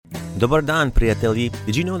Dobar dan, priateli.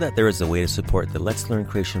 Did you know that there is a way to support the Let's Learn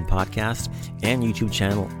Croatian podcast and YouTube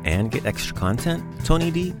channel and get extra content? Tony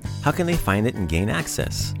D, how can they find it and gain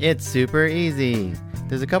access? It's super easy.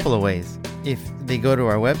 There's a couple of ways. If they go to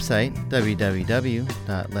our website,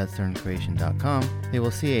 www.letslearncroatian.com, they will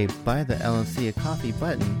see a Buy the LLC a Coffee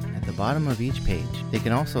button at the bottom of each page. They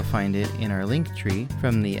can also find it in our link tree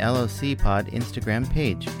from the LLC Pod Instagram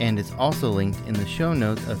page, and it's also linked in the show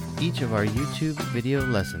notes of each of our YouTube video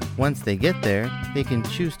lessons. Once they get there, they can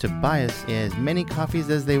choose to buy us as many coffees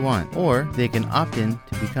as they want, or they can opt in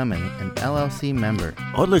to become an LLC member.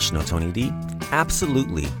 Odlično, Tony D.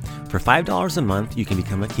 Absolutely. For $5 a month, you can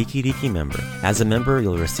become a Kikiriki member. As a member,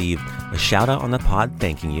 you'll receive a shout out on the pod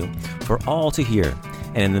thanking you for all to hear.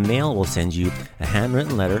 And in the mail, we'll send you a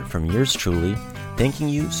handwritten letter from yours truly, thanking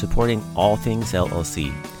you, supporting all things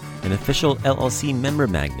LLC, an official LLC member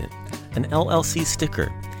magnet, an LLC sticker,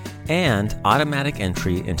 and automatic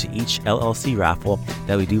entry into each LLC raffle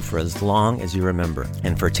that we do for as long as you remember.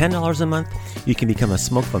 And for $10 a month, you can become a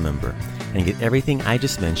Smokeful member and get everything I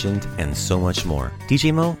just mentioned and so much more.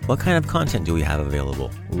 DJ Mo, what kind of content do we have available?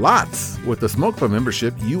 Lots! With the Smokeful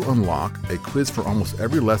membership, you unlock a quiz for almost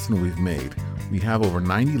every lesson we've made. We have over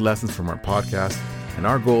 90 lessons from our podcast, and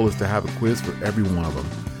our goal is to have a quiz for every one of them.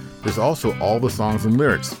 There's also all the songs and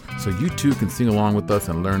lyrics, so you too can sing along with us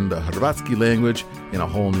and learn the Hrvatski language in a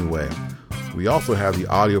whole new way. We also have the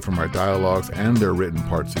audio from our dialogues and their written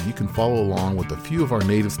parts, so you can follow along with a few of our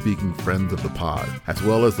native-speaking friends of the pod, as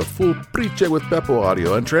well as the full Priče with Beppo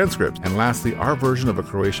audio and transcripts. And lastly, our version of a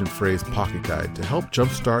Croatian phrase pocket guide to help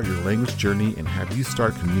jumpstart your language journey and have you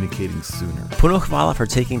start communicating sooner. Puno hvala for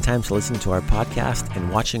taking time to listen to our podcast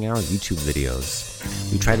and watching our YouTube videos.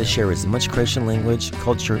 We try to share as much Croatian language,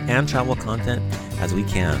 culture, and travel content as we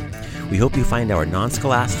can. We hope you find our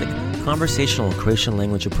non-scholastic, conversational Croatian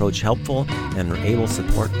language approach helpful and are able to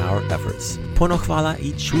support our efforts. Puno hvala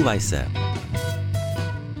I čuvaj se.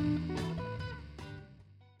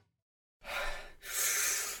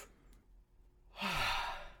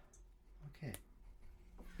 Okay.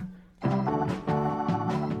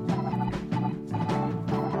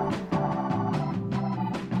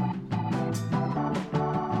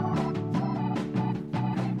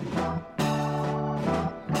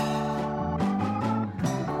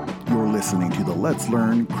 You're listening to the Let's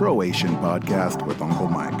Learn Croatian podcast with Uncle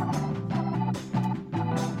Mike.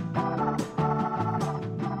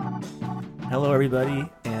 Hello, everybody,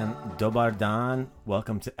 and Dobar dan.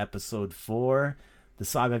 Welcome to episode 4. The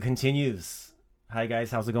saga continues. Hi,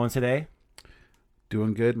 guys. How's it going today?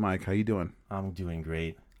 Doing good, Mike. How you doing? I'm doing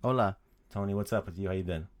great. Hola. Tony, what's up with you? How you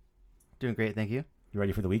been? Doing great, thank you. You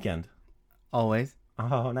ready for the weekend? Always.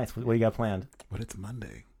 Oh, nice. What do you got planned? But it's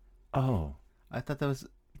Monday. Oh, I thought that was...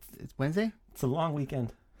 It's Wednesday? it's a long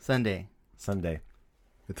weekend. Sunday. Sunday.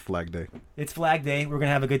 It's Flag Day. It's Flag Day. We're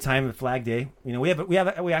gonna have a good time at Flag Day. You know, we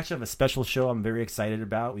actually have a special show I'm very excited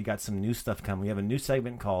about. We got some new stuff coming. We have a new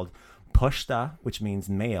segment called Poshta, which means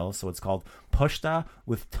mail. So it's called Poshta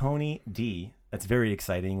with Tony D. That's very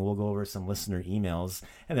exciting. We'll go over some listener emails.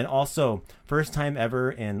 And then also, first time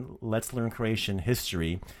ever in Let's Learn Croatian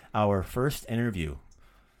history, our first interview,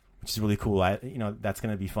 which is really cool. That's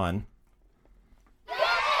gonna be fun.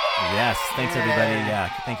 Yes, thanks everybody. Yeah,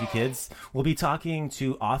 thank you, kids. We'll be talking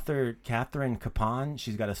to author Catherine Capon.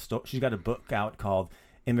 She's got a book out called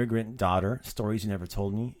Immigrant Daughter: Stories You Never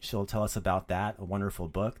Told Me. She'll tell us about that. A wonderful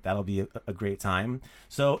book. That'll be a great time.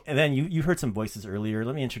 So, and then you heard some voices earlier.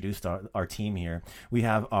 Let me introduce our team here. We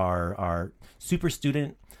have our super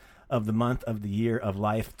student of the month, of the year, of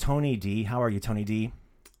life, Tony D. How are you, Tony D?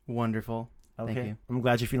 Wonderful. Okay. Thank you. I'm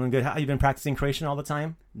glad you're feeling good. How you been practicing Croatian all the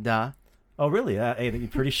time? Da. Oh, really? Hey, you're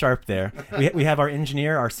pretty sharp there. We have our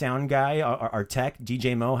engineer, our sound guy, our tech,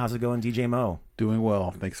 DJ Mo. How's it going, DJ Mo? Doing well.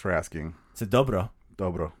 Thanks for asking. It's a dobro.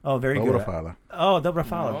 Dobro. Oh, very Dobro good. fala. Oh, dobro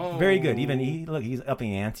fala. Very good. Even he's upping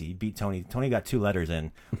the ante. He beat Tony. Tony got 2 letters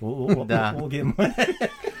in. We'll get him.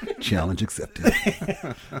 Challenge accepted.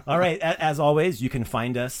 All right. As always, you can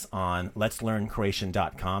find us on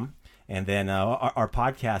letslearncroatian.com. And then our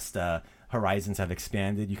podcast horizons have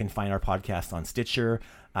expanded. You can find our podcast on Stitcher,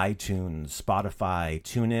 iTunes, Spotify,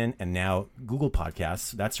 TuneIn, and now Google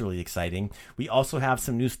Podcasts. That's really exciting. We also have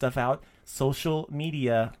some new stuff out. Social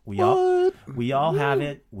media. We all have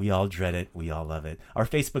it. We all dread it. We all love it. Our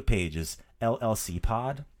Facebook page is LLC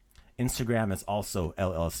Pod. Instagram is also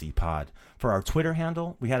LLC Pod. For our Twitter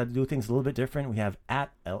handle, we had to do things a little bit different. We have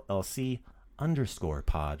 @LLC_pod.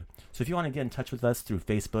 So if you want to get in touch with us through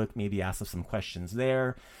Facebook, maybe ask us some questions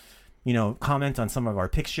there, comment on some of our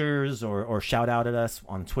pictures or shout out at us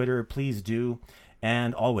on Twitter, please do.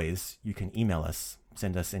 And always, you can email us,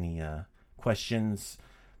 send us any questions,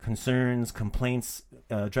 concerns, complaints,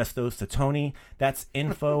 address those to Tony. That's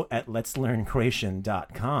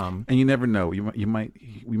info@letslearncroatian.com. And you never know. We might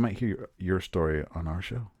hear your story on our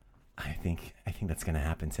show. I think that's going to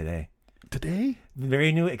happen today. Today?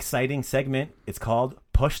 Very new, exciting segment. It's called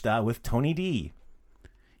Poshta with Tony D.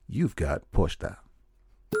 You've got Poshta.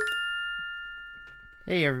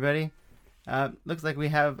 Hey, everybody. Looks like we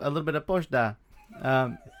have a little bit of poshta.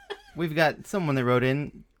 We've got someone that wrote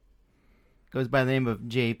in. Goes by the name of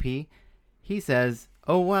JP. He says,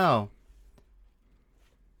 "Oh, wow.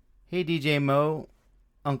 Hey, DJ Mo,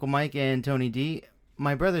 Uncle Mike, and Tony D.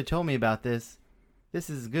 My brother told me about this. This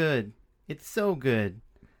is good. It's so good.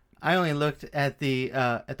 I only looked at the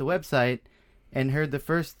website and heard the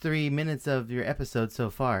first 3 minutes of your episode so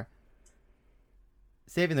far.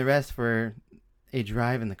 Saving the rest for a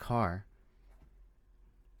drive in the car.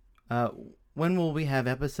 When will we have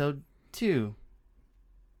episode 2?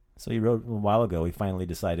 So he wrote a while ago. We finally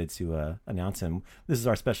decided to announce him. This is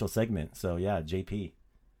our special segment. So yeah, JP.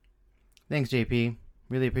 Thanks, JP.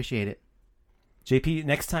 Really appreciate it. JP,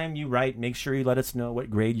 next time you write, make sure you let us know what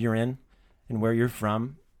grade you're in and where you're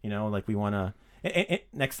from. You know, like we want to...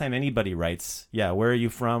 Next time anybody writes, yeah, where are you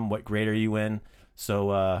from? What grade are you in?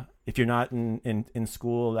 So if you're not in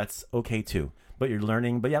school, that's okay too. But you're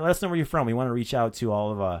learning. But yeah, let us know where you're from. We want to reach out to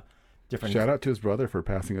all of different... Shout out to his brother for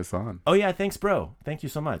passing us on. Oh yeah, thanks, bro. Thank you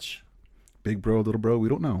so much. Big bro, little bro, we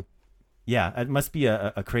don't know. Yeah, it must be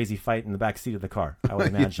a crazy fight in the back seat of the car. I would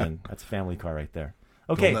imagine. That's a family car right there.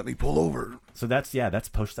 Okay. Don't let me pull over. So that's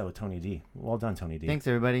Poshta with Tony D. Well done, Tony D. Thanks,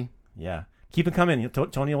 everybody. Yeah. Keep it coming.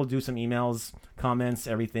 Tony will do some emails, comments,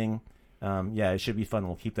 everything. Yeah, it should be fun.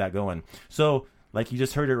 We'll keep that going. So, like you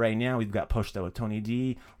just heard it right now, we've got Poshta with Tony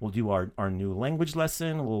D. We'll do our new language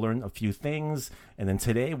lesson. We'll learn a few things. And then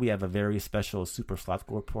today we have a very special Super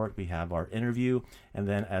Slatko report. We have our interview. And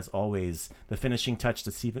then, as always, the finishing touch,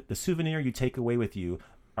 the souvenir you take away with you,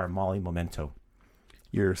 our Molly Memento.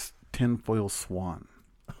 Your tinfoil swan.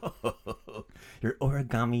 Your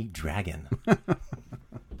origami dragon.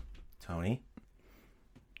 Tony?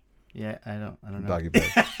 Yeah, I don't know. Doggy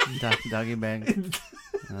bag. Doggy bag.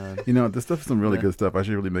 You know, this stuff is some really good stuff. I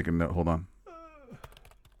should really make a note. Hold on.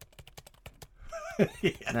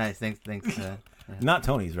 Yeah. Nice. Thanks. Yeah. Not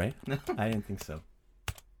Tony's, right? I didn't think so.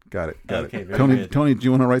 Got it. Okay, very Tony, good. Tony, do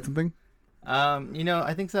you want to write something? You know,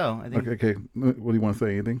 I think so. Okay. What do you want to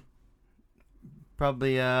say? Anything?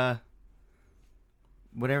 Probably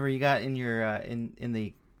whatever you got in your in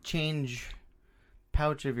the change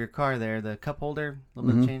pouch of your car there, the cup holder, a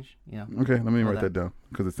little bit of change. Yeah. Okay, let me write that down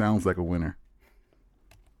because it sounds like a winner.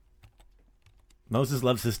 Moses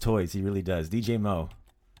loves his toys. He really does. DJ Mo.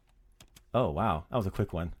 Oh, wow. That was a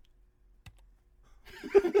quick one.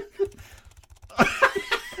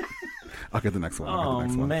 I'll get the next one. Oh,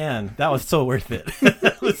 man. That was so worth it.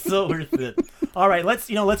 That was so worth it. All right, let's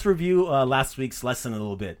review last week's lesson a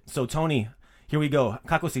little bit. So, Tony, here we go.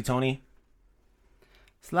 Kako si Tony?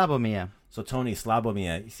 Slabomia. So, Tony,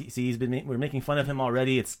 Slabomia. See, we're making fun of him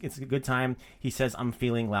already. It's a good time. He says, I'm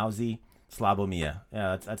feeling lousy. Slabomia.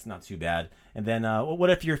 Yeah, that's not too bad. And then, what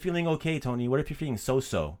if you're feeling okay, Tony? What if you're feeling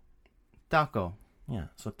so-so? Taco. Yeah,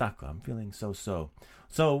 so taco. I'm feeling so-so.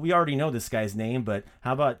 So we already know this guy's name, but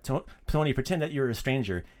how about Tony? Pretend that you're a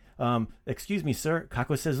stranger. Excuse me, sir.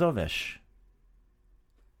 Kako se zoveš?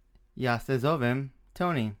 Ja se zovem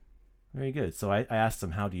Tony. Very good. So I asked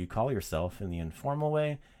him, how do you call yourself in the informal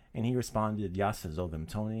way? And he responded, Ja se zovem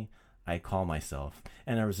Tony. I call myself.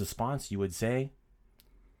 And as a response, you would say,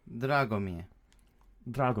 Dragomir.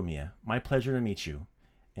 Dragomir. My pleasure to meet you.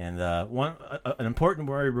 And an important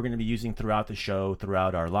word we're going to be using throughout the show,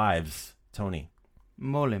 throughout our lives, Tony.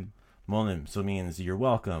 Molim. Molim. So it means you're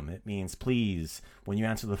welcome. It means please. When you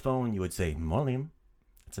answer the phone, you would say molim.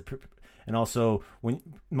 And also, when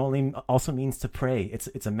molim also means to pray.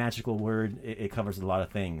 It's a magical word. It covers a lot of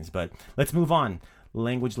things. But let's move on.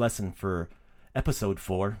 Language lesson for episode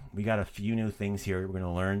 4. We got a few new things here we're going to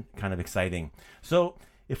learn. Kind of exciting. So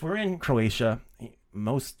if we're in Croatia,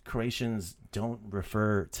 most Croatians don't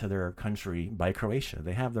refer to their country by Croatia.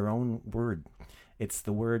 They have their own word. It's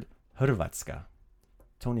the word Hrvatska.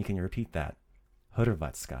 Tony, can you repeat that?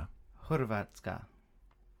 Hrvatska. Hrvatska.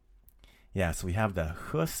 Yeah, so we have the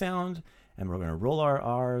H sound, and we're going to roll our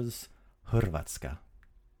R's. Hrvatska.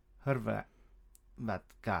 Hrvatska.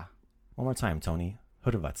 One more time, Tony.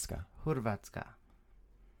 Hrvatska. Hrvatska.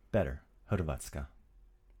 Better. Hrvatska.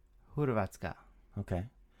 Hrvatska. Okay.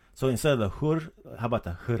 So instead of the Hr, how about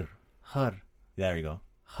the Hr? Hr. There you go.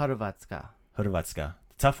 Hrvatska. Hrvatska.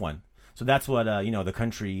 Tough one. So that's what, the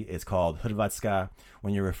country is called Hrvatska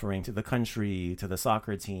when you're referring to the country, to the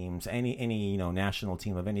soccer teams, any national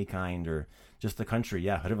team of any kind, or just the country.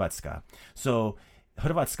 Yeah, Hrvatska. So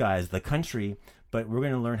Hrvatska is the country, but we're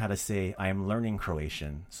going to learn how to say, I am learning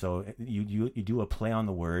Croatian. So you do a play on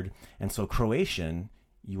the word. And so Croatian,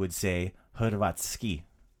 you would say Hrvatski.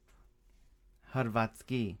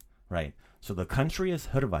 Hrvatski. Right. So the country is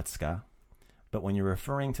Hrvatska, but when you're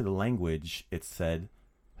referring to the language, it's said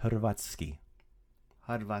Hrvatski.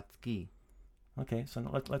 Hrvatski. Okay,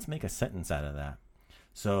 so let's make a sentence out of that.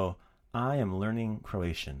 So I am learning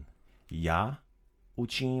Croatian. Ja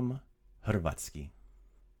učim Hrvatski.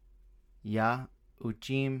 Ja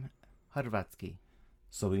učim Hrvatski.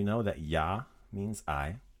 So we know that ja means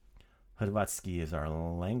I. Hrvatski is our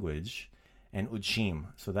language. And učim,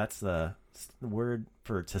 so that's the word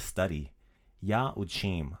for to study. Ja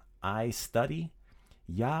učim, I study.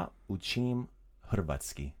 Ja učim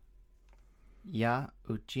Hrvatski. Ja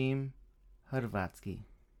učim Hrvatski.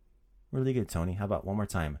 Really good, Tony. How about one more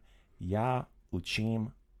time? Ja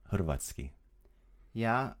učim Hrvatski.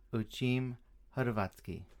 Ja učim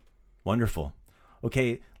Hrvatski. Wonderful.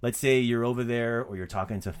 Okay, let's say you're over there or you're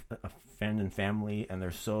talking to a friend and family and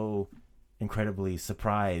they're so incredibly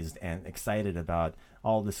surprised and excited about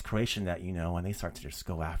all this Croatian that you know, and they start to just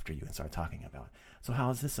go after you and start talking about, so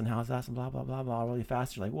how's this and how's that and blah, blah, blah, blah, really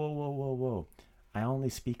fast. You're like, whoa, whoa, whoa, whoa. I only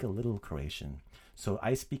speak a little Croatian. So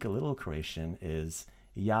I speak a little Croatian is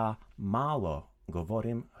ja malo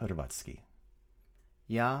govorim Hrvatski.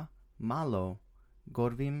 Ja malo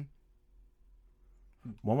govorim.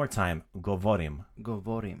 One more time, govorim.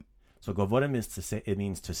 Govorim. So govorim is to say, it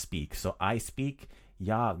means to speak. So I speak,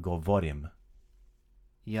 ja govorim.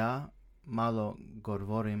 Ja malo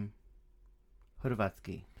govorim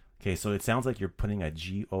Hrvatski. Okay, so it sounds like you're putting a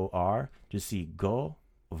G-O-R. Just see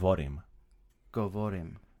govorim.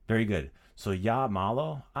 Govorim. Very good. So ja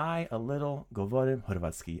malo, I a little, govorim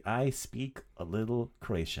Hrvatski. I speak a little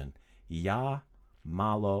Croatian. Ja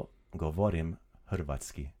malo govorim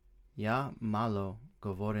Hrvatski. Ja malo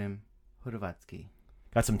govorim Hrvatski.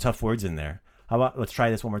 Got some tough words in there. How about, let's try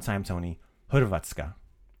this one more time, Tony. Hrvatska.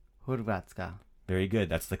 Hrvatska. Very good.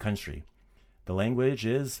 That's the country. The language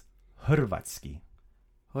is Hrvatski.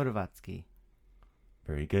 Hrvatski.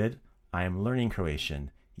 Very good. I am learning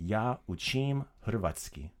Croatian. Ja učim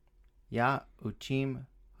Hrvatski. Ja učim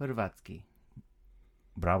Hrvatski.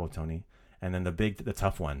 Bravo, Tony. And then the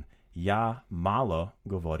tough one. Ja malo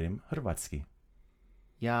govorim Hrvatski.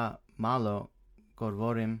 Ja malo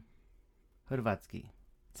govorim Hrvatski.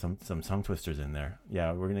 Some tongue twisters in there.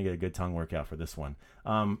 Yeah, we're going to get a good tongue workout for this one.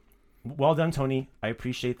 Well done, Tony. I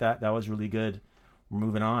appreciate that. That was really good. We're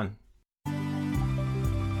moving on.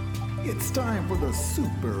 It's time for the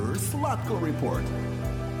Super Slatko Report.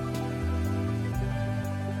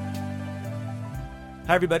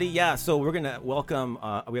 Hi, everybody. Yeah, so we're going to welcome,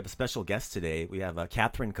 we have a special guest today. We have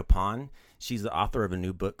Catherine Capon. She's the author of a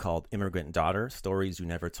new book called Immigrant Daughter, Stories You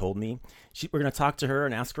Never Told Me. We're going to talk to her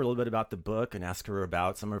and ask her a little bit about the book and ask her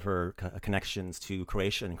about some of her connections to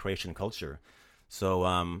Croatia and Croatian culture.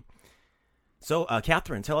 So,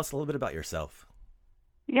 Catherine, tell us a little bit about yourself.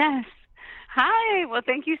 Yes. Hi. Well,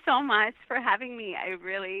 thank you so much for having me. I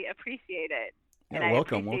really appreciate it. Yeah, and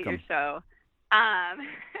welcome. I appreciate your show.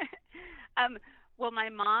 Well, my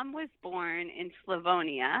mom was born in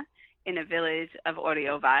Slavonia in a village of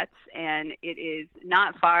Oriovac, and it is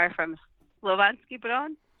not far from Slovenski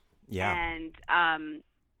Brod. Yeah. And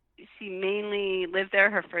she mainly lived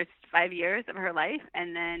there her first 5 years of her life,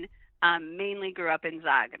 and then mainly grew up in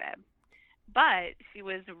Zagreb. But she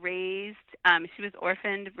was raised, she was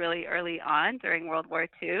orphaned really early on during World War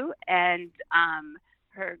II, and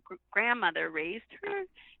her grandmother raised her,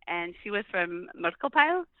 and she was from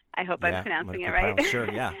Mrkopile. I hope I'm pronouncing it right.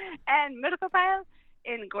 Sure, yeah. And Mrkopile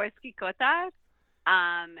in Gorski Kotar.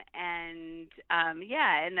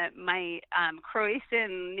 My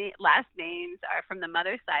Croatian last names are from the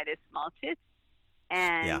mother's side is Smalčić,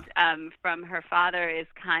 and from her father is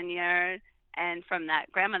Kanjer, and from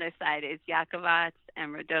that grandmother's side is Jakovac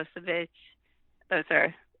and Radosevic. Those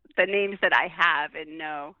are the names that I have and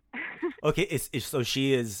know. Okay, so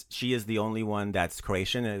she is the only one that's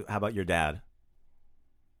Croatian. How about your dad?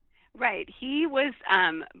 Right, he was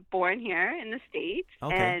born here in the States,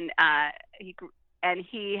 okay. and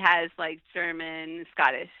he has like German,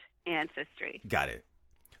 Scottish ancestry. Got it.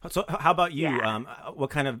 So how about you? Yeah. What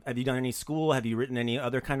kind of, have you done any school? Have you written any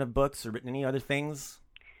other kind of books or written any other things?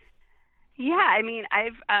 Yeah, I mean,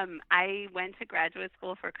 I went to graduate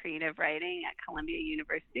school for creative writing at Columbia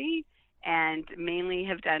University, and mainly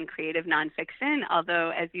have done creative nonfiction,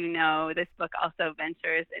 although, as you know, this book also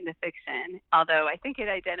ventures into fiction, although I think it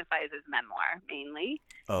identifies as memoir mainly.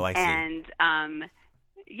 Oh, I see. And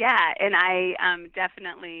yeah, and I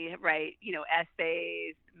definitely write,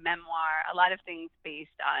 essays, memoir, a lot of things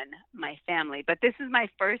based on my family. But this is my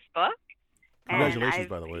first book. Congratulations,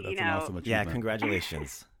 by the way. That's an awesome achievement. Yeah,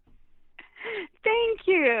 congratulations. Thank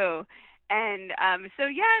you. And so,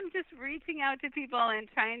 yeah, I'm just reaching out to people and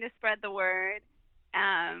trying to spread the word.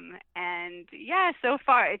 And yeah, so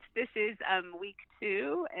far this is week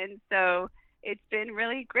 2, and so it's been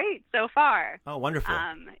really great so far. Oh, wonderful.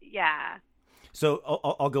 Yeah. So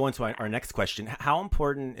I'll go into our next question. How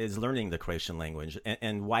important is learning the Croatian language,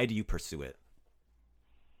 and why do you pursue it?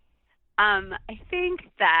 I think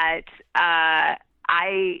that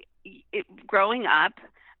growing up,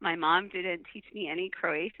 my mom didn't teach me any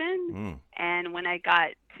Croatian. And when I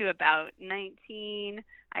got to about 19,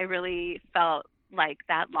 I really felt like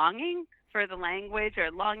that longing for the language, or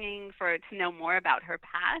longing to know more about her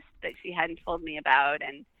past that she hadn't told me about.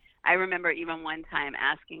 And I remember even one time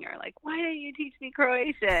asking her, like, why don't you teach me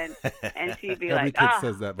Croatian? And she'd be every like, kid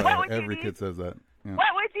says that, by the way. Every kid says that. Yeah.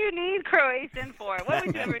 What would you need Croatian for? What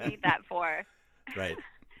would you ever need that for? Right.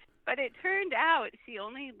 But it turned out she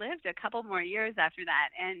only lived a couple more years after that,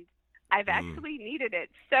 and I've actually needed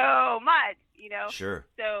it so much, Sure.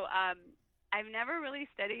 So I've never really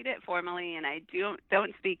studied it formally, and I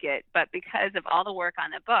don't speak it. But because of all the work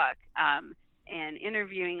on the book and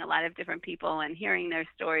interviewing a lot of different people and hearing their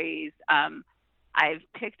stories, I've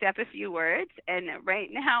picked up a few words. And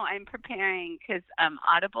right now I'm preparing because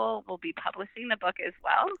Audible will be publishing the book as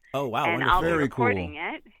well. Oh, wow. And Wonderful. I'll be Very recording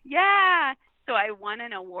it. Yeah. So I won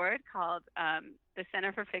an award called the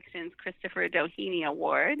Center for Fiction's Christopher Doheny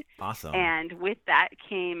Award. Awesome. And with that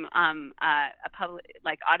came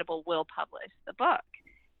Audible will publish the book.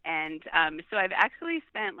 And so I've actually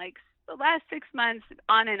spent the last 6 months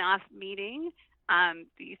on and off meeting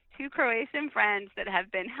these 2 Croatian friends that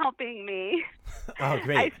have been helping me. Oh,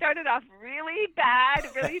 great. I started off really bad,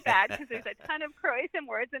 because there's a ton of Croatian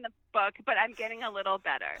words in the book, but I'm getting a little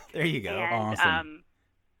better. There you go. And, awesome.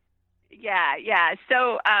 Yeah.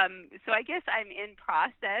 So I guess I'm in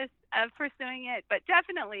process of pursuing it, but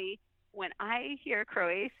definitely when I hear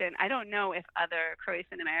Croatian, I don't know if other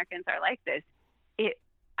Croatian Americans are like this. It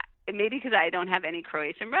maybe because I don't have any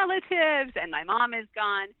Croatian relatives and my mom is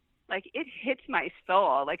gone. It hits my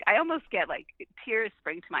soul. I almost get tears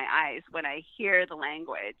spring to my eyes when I hear the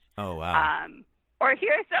language. Oh, wow. Or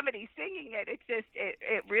hear somebody singing it. It's just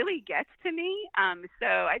it really gets to me. So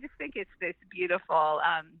I just think it's this beautiful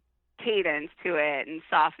cadence to it and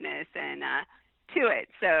softness and to it.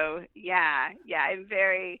 So yeah, I'm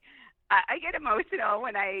I get emotional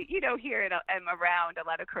when I hear it. I'm around a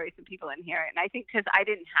lot of Croatian people and hear it, and I think because I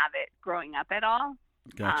didn't have it growing up at all.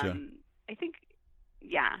 Gotcha. I think,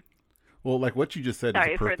 yeah. Well, what you just said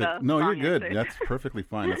Sorry is a perfect. for the No, you're long good. answer. That's perfectly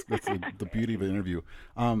fine. That's the beauty of an interview.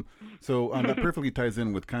 So that perfectly ties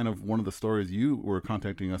in with kind of one of the stories you were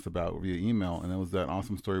contacting us about via email, and that was that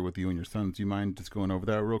awesome story with you and your sons. Do you mind just going over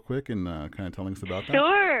that real quick and kind of telling us about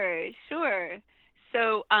that? Sure.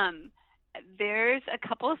 So there's a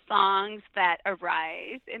couple of songs that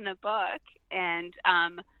arise in the book, and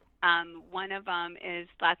one of them is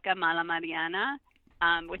Slatka Mala Mariana.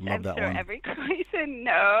 Which Love I'm sure one. every Croatian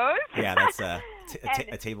knows. Yeah, that's a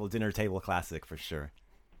dinner table classic for sure.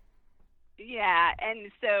 Yeah,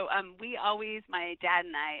 and so my dad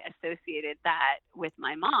and I associated that with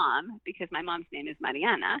my mom because my mom's name is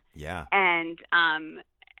Mariana. Yeah. And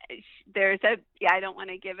I don't want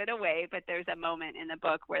to give it away, but there's a moment in the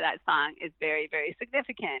book where that song is very, very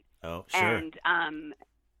significant. Oh, sure. And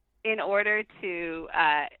in order to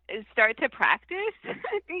start to practice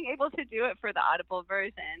being able to do it for the Audible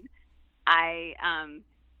version, I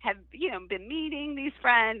have been meeting these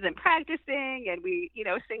friends and practicing, and we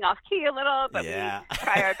sing off key a little, but we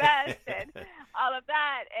try our best and all of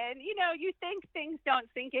that. And you think things don't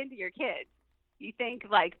sink into your kids. You think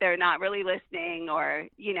they're not really listening, or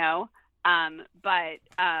but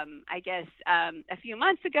I guess a few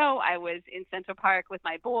months ago I was in Central Park with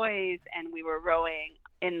my boys, and we were rowing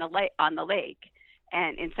on the lake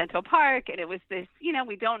and in Central Park, and it was this,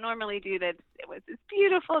 we don't normally do this. It was this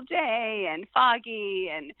beautiful day and foggy,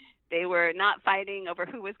 and they were not fighting over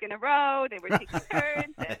who was going to row. They were taking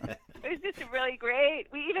turns, and it was just really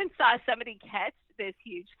great. We even saw somebody catch this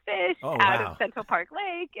huge fish out of Central Park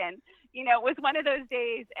Lake, and it was one of those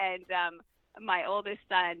days. And my oldest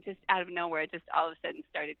son, just out of nowhere, just all of a sudden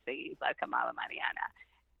started singing Slatka Mala Mariana.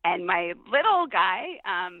 And my little guy,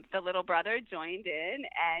 the little brother, joined in,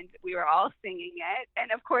 and we were all singing it.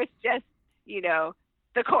 And of course, just,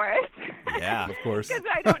 the chorus. Yeah, of course. Because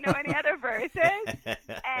I don't know any other verses.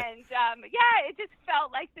 And it just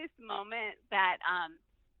felt like this moment that,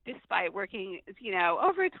 despite working,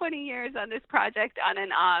 over 20 years on this project on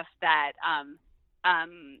and off, that,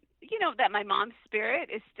 that my mom's spirit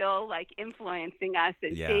is still like influencing us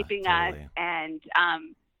and shaping totally. us. And,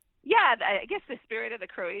 I guess the spirit of the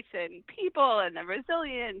Croatian people and the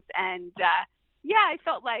resilience. And, I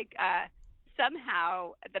felt like,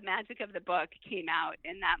 somehow the magic of the book came out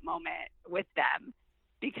in that moment with them,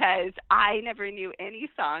 because I never knew any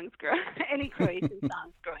any Croatian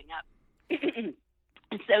songs growing up.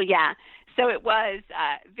 So it was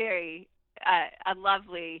very a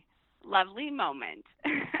lovely moment.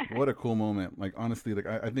 What a cool moment. Like, honestly, like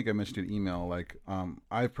I think I mentioned in email, like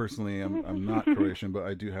I personally I'm not Croatian, but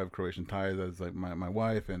I do have Croatian ties as like my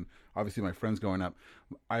wife and obviously my friends growing up.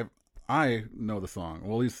 I know the song,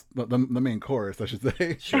 well, at least the main chorus, I should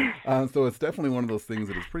say. Sure. So it's definitely one of those things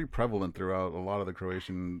that is pretty prevalent throughout a lot of the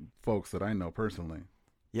Croatian folks that I know personally.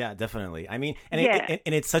 Yeah, definitely. I mean, and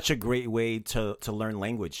it's such a great way to learn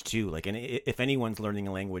language too. Like, and if anyone's learning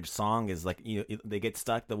a language, song is like, they get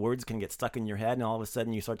stuck. The words can get stuck in your head, and all of a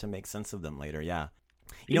sudden you start to make sense of them later. Yeah.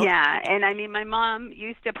 And I mean, my mom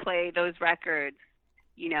used to play those records.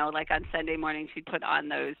 Like on Sunday morning, she'd put on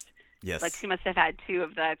those. Yes. Like she must have had two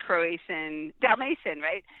of the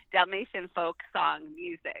Dalmatian folk song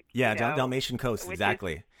music. Yeah, Dalmatian Coast,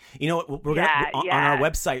 exactly. We're on our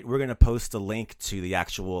website, we're gonna post a link to the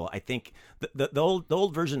actual. I think the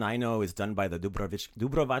old version I know is done by the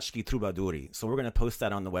Dubrovački Trubaduri. So we're gonna post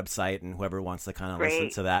that on the website, and whoever wants to kind of listen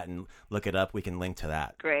to that and look it up, we can link to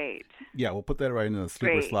that. Great. Yeah, we'll put that right in the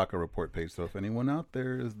Super Slacker report page. So if anyone out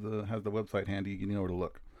there has the website handy, you know where to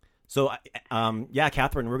look. So,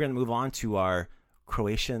 Catherine, we're going to move on to our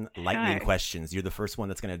Croatian lightning questions. You're the first one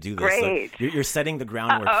that's going to do this. Great. So you're setting the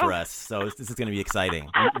groundwork for us. So this is going to be exciting.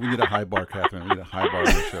 We need a high bar, Catherine. We need a high bar on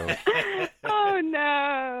the show. Oh,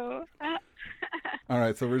 no. All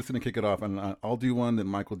right, so we're just going to kick it off. And I'll do one, then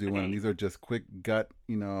Mike will do one. And these are just quick gut,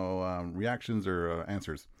 reactions or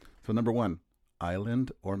answers. So number 1,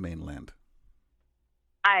 island or mainland?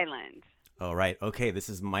 Island. All right. Okay, this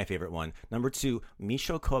is my favorite one. Number 2,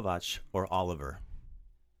 Mišo Kovač or Oliver?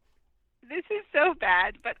 This is so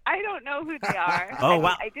bad, but I don't know who they are. Oh,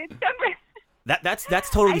 wow. I did some that's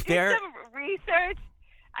totally fair.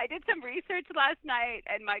 I did some research last night,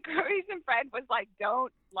 and my Croatian friend was like,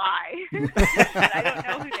 "Don't lie." But I don't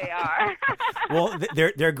know who they are. Well,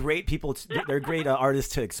 they're great people. They're great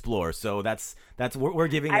artists to explore. So that's we're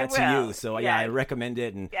giving that to you. So yes. I recommend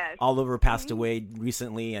it. And yes. Oliver passed away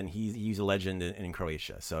recently, and he's a legend in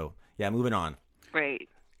Croatia. So moving on. Great.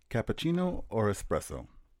 Cappuccino or espresso?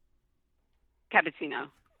 Cappuccino.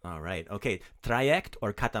 All right. Okay. Trajekt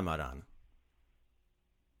or catamaran?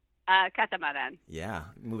 Catamaran. Yeah,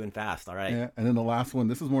 moving fast. All right. Yeah, and then the last one,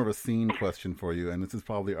 this is more of a scene question for you, and this is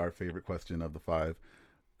probably our favorite question of the 5.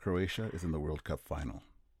 Croatia is in the World Cup final.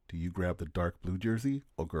 Do you grab the dark blue jersey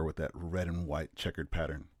or go with that red and white checkered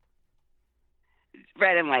pattern?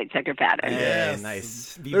 Red and white checkered pattern. Yeah,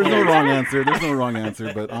 nice. There's no wrong answer. There's no wrong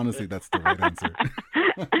answer, but honestly, that's the right answer.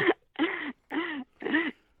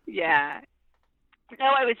 Yeah. No,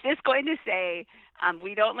 I was just going to say,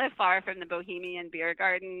 we don't live far from the Bohemian Beer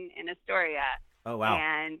Garden in Astoria. Oh, wow.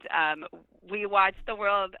 And we watched a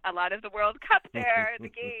lot of the World Cup there, the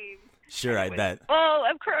games. Sure, I bet. Full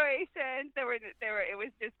of Croatians. It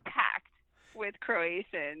was just packed with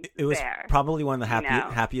Croatians. It was there. Probably one of the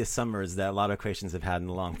happiest summers that a lot of Croatians have had in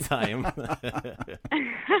a long time.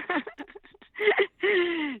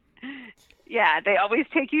 Yeah, they always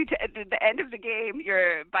take you to the end of the game.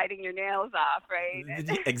 You're biting your nails off, right?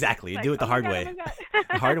 Exactly. You do it the hard way.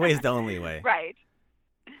 The hard way is the only way. Right.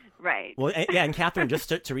 Well, and Catherine, just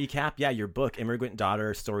to recap, your book, Immigrant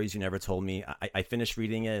Daughter, Stories You Never Told Me. I finished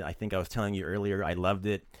reading it. I think I was telling you earlier, I loved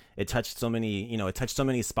it. It touched so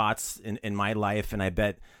many spots in my life, and I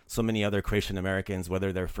bet so many other Croatian Americans,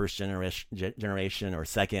 whether they're first generation or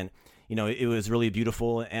second. It was really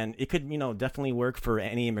beautiful, and it could, definitely work for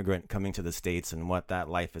any immigrant coming to the States and what that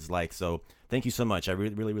life is like. So thank you so much. I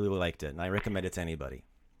really, really, really liked it, and I recommend it to anybody.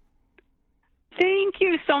 Thank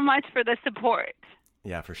you so much for the support.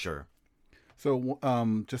 Yeah, for sure. So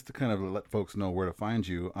just to kind of let folks know where to find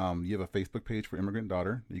you, you have a Facebook page for Immigrant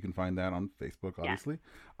Daughter. You can find that on Facebook, obviously.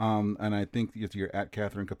 Yeah. And I think you're at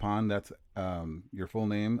Catherine Kapahn. That's your full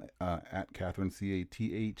name, at Catherine,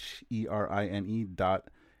 CATHERINE .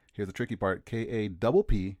 Here's the tricky part,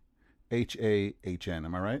 KAPPHAHN.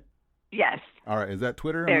 Am I right? Yes. All right. Is that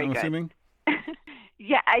Twitter? Very I'm good. assuming.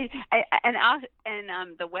 Yeah.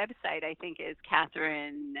 The website I think is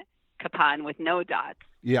Kapan with no dots.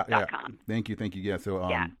 Yeah. .com. Thank you. Yeah. So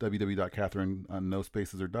www.Catherine, no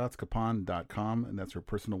spaces or dots, Kapan.com, and that's her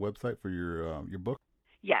personal website for your book.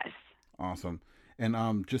 Yes. Awesome.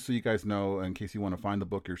 And just so you guys know, in case you want to find the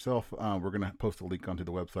book yourself, we're going to post a link onto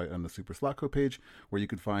the website on the Super Slotco page, where you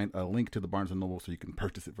can find a link to the Barnes & Noble so you can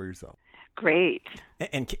purchase it for yourself. Great.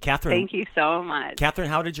 And Catherine, thank you so much.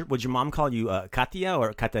 Catherine, would your mom call you Katia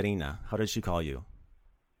or Katarina? How did she call you?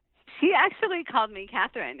 She actually called me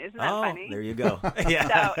Catherine. Isn't that funny? There you go.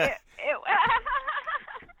 Yeah. So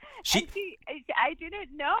I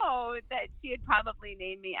didn't know that she had probably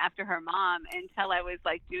named me after her mom until I was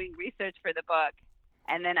like doing research for the book.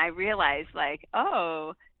 And then I realized, like,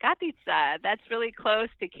 oh, Katica, that's really close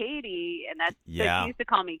to Katie. And so she used to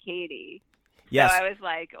call me Katie. Yes. So I was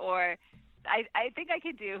like, or I think I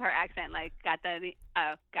could do her accent, like,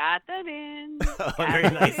 Katarin. Oh, very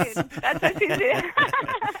nice. That's what she did.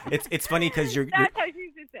 It's funny because that's how she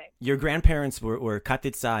used to say. Your grandparents were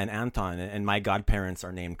Katica and Anton, and my godparents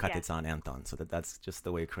are named Katica and Anton. So that's just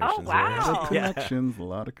the way Croatians wow. are. A lot of connections, a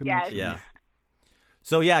lot of connections. Yeah.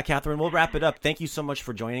 So, Catherine, we'll wrap it up. Thank you so much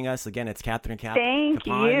for joining us. Again, it's Catherine Thank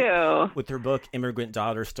Kapan you. with her book, Immigrant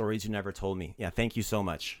Daughter, Stories You Never Told Me. Yeah, thank you so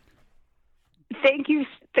much. Thank you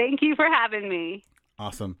for having me.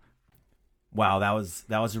 Awesome. Wow, that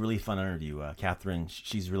was a really fun interview. Catherine,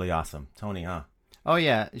 she's really awesome. Tony, huh? Oh,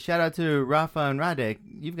 yeah. Shout out to Rafa and Radek.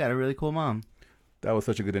 You've got a really cool mom. That was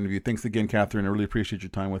such a good interview. Thanks again, Catherine. I really appreciate your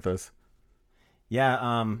time with us.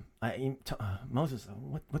 Yeah, Moses,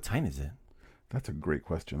 what time is it? That's a great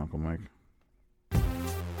question, Uncle Mike.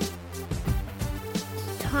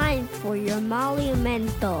 Time for your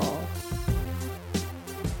monumental.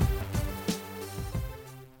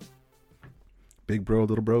 Big bro,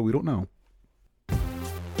 little bro, we don't know.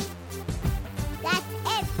 That's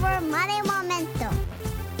it for Money Momentum.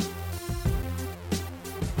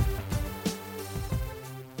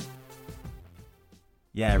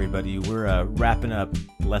 Yeah, everybody, we're wrapping up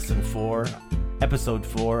Lesson 4, Episode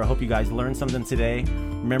 4. I hope you guys learned something today.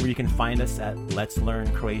 Remember, you can find us at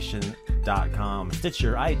letslearncroatian.com,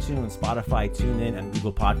 Stitcher, iTunes, Spotify, TuneIn, and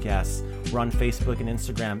Google Podcasts. We're on Facebook and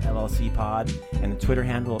Instagram, LLC Pod, and the Twitter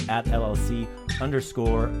handle at LLC_pod.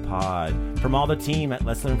 From all the team at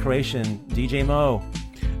Let's Learn Croatian, DJ Mo.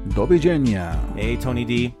 Do viđenja. Hey, Tony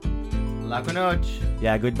D. Laco noć.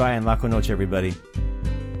 Yeah, goodbye and laco noć, everybody.